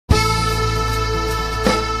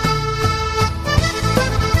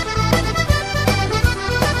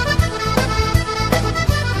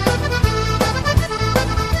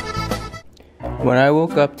When I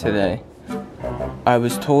woke up today, I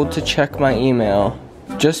was told to check my email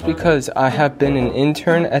just because I have been an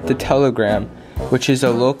intern at the Telegram, which is a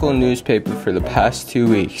local newspaper, for the past 2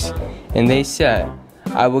 weeks, and they said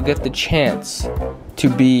I will get the chance to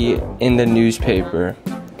be in the newspaper.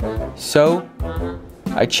 So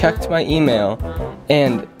I checked my email,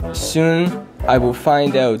 and soon I will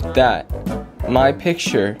find out that my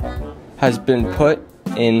picture has been put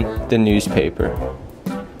in the newspaper.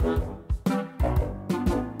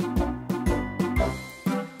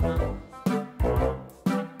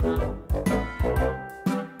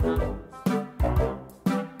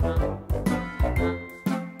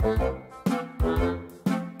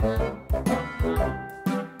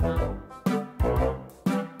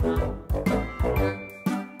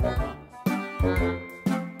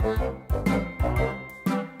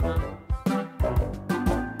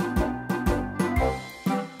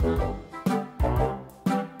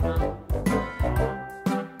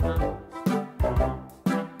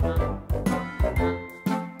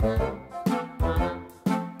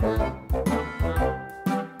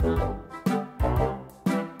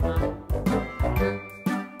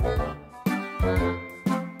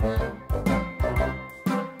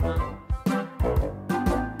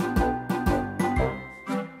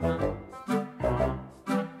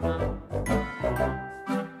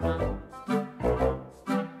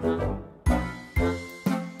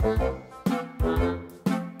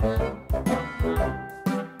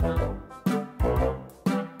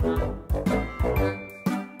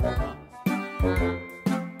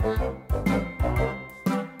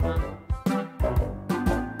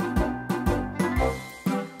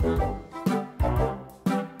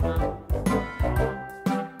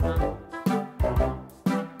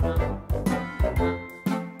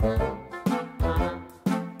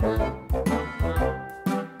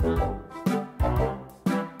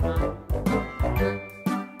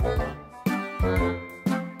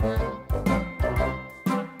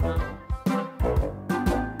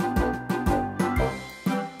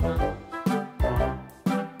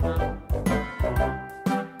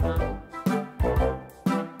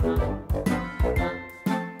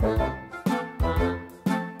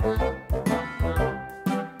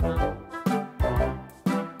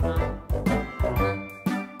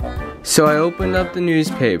 So I opened up the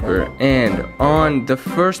newspaper, and on the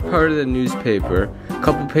first part of the newspaper, a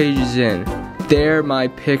couple pages in, there my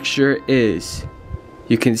picture is.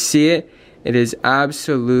 You can see it. It is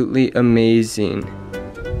absolutely amazing.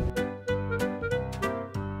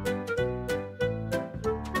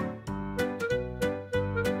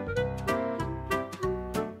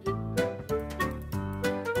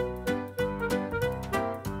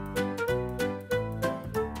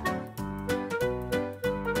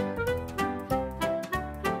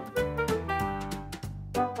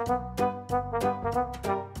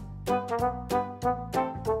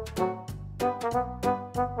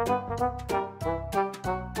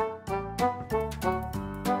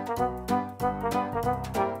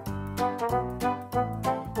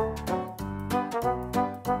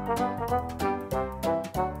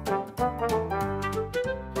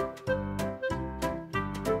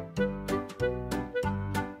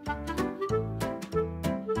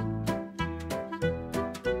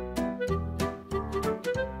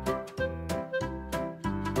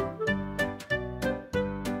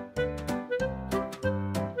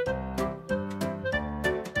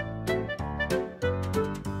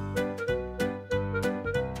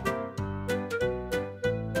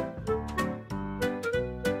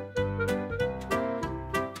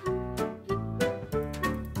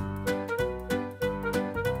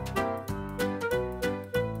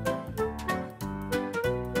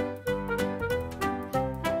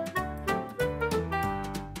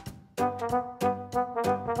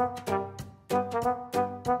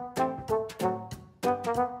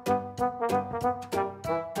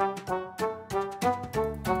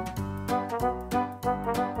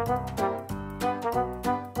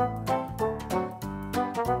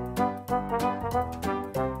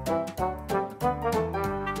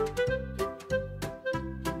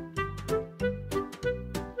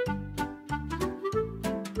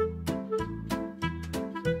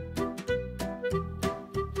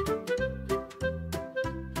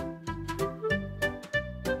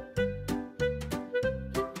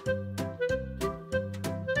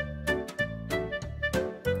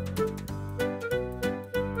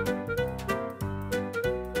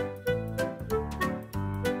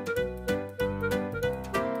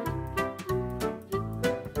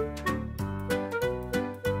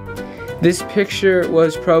 This picture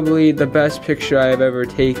was probably the best picture I have ever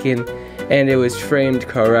taken, and it was framed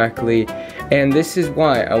correctly. And this is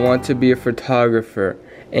why I want to be a photographer,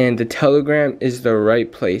 and the Telegram is the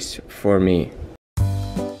right place for me.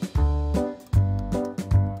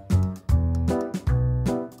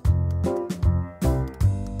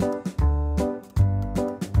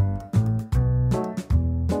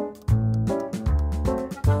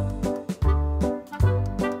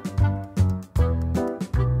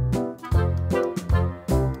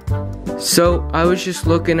 So I was just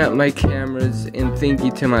looking at my cameras and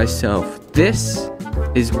thinking to myself, this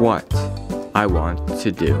is what I want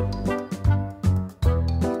to do.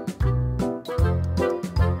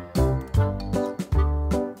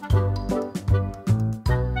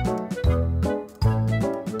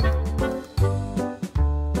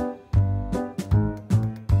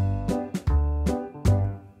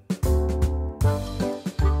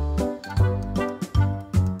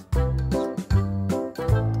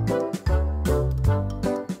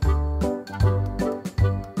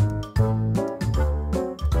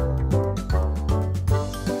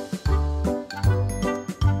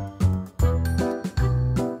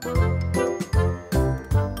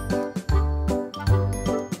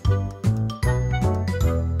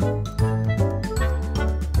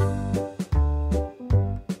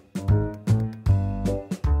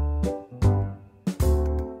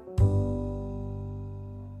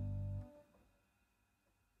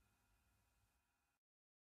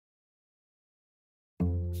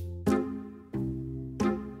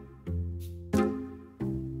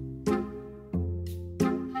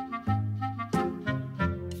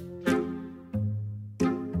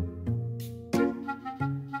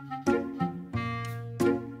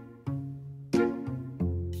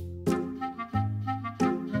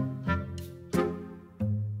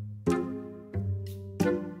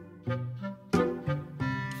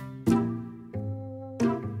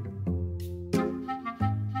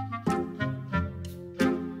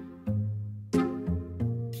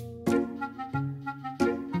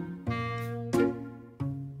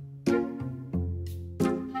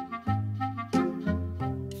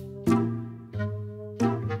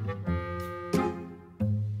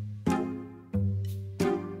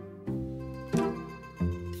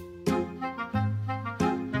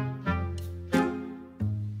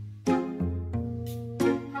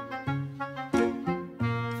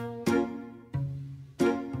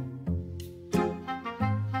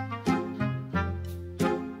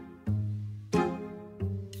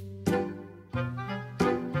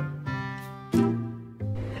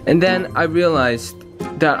 And then I realized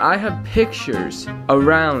that I have pictures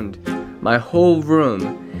around my whole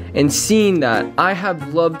room, and seeing that I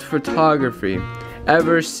have loved photography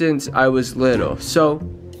ever since I was little. So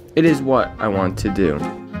it is what I want to do.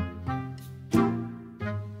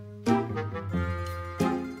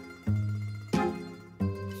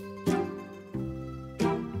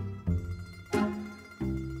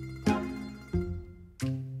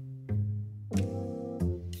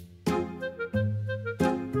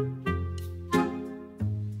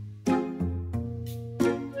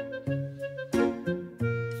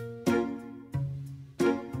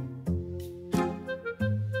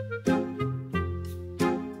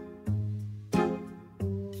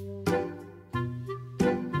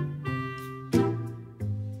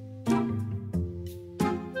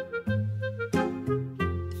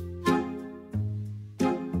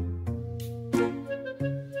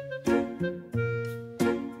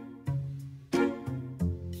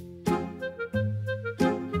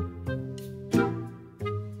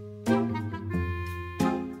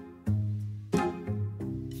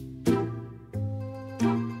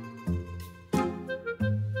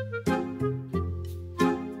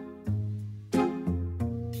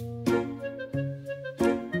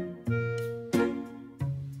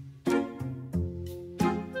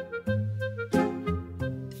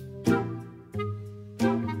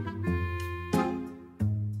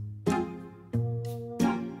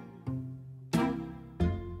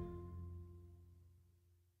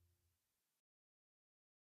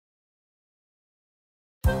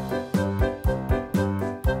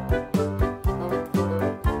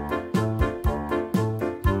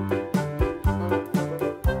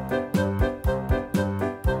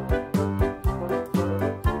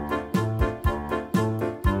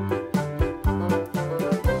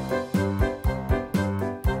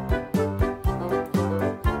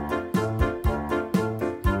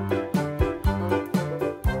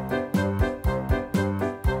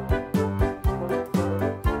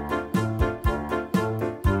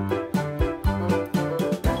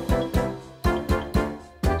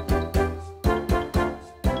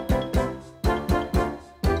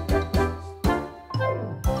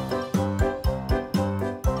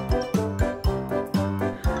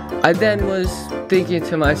 I then was thinking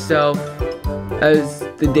to myself as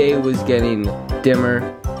the day was getting dimmer,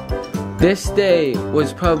 this day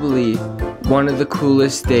was probably one of the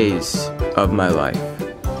coolest days of my life.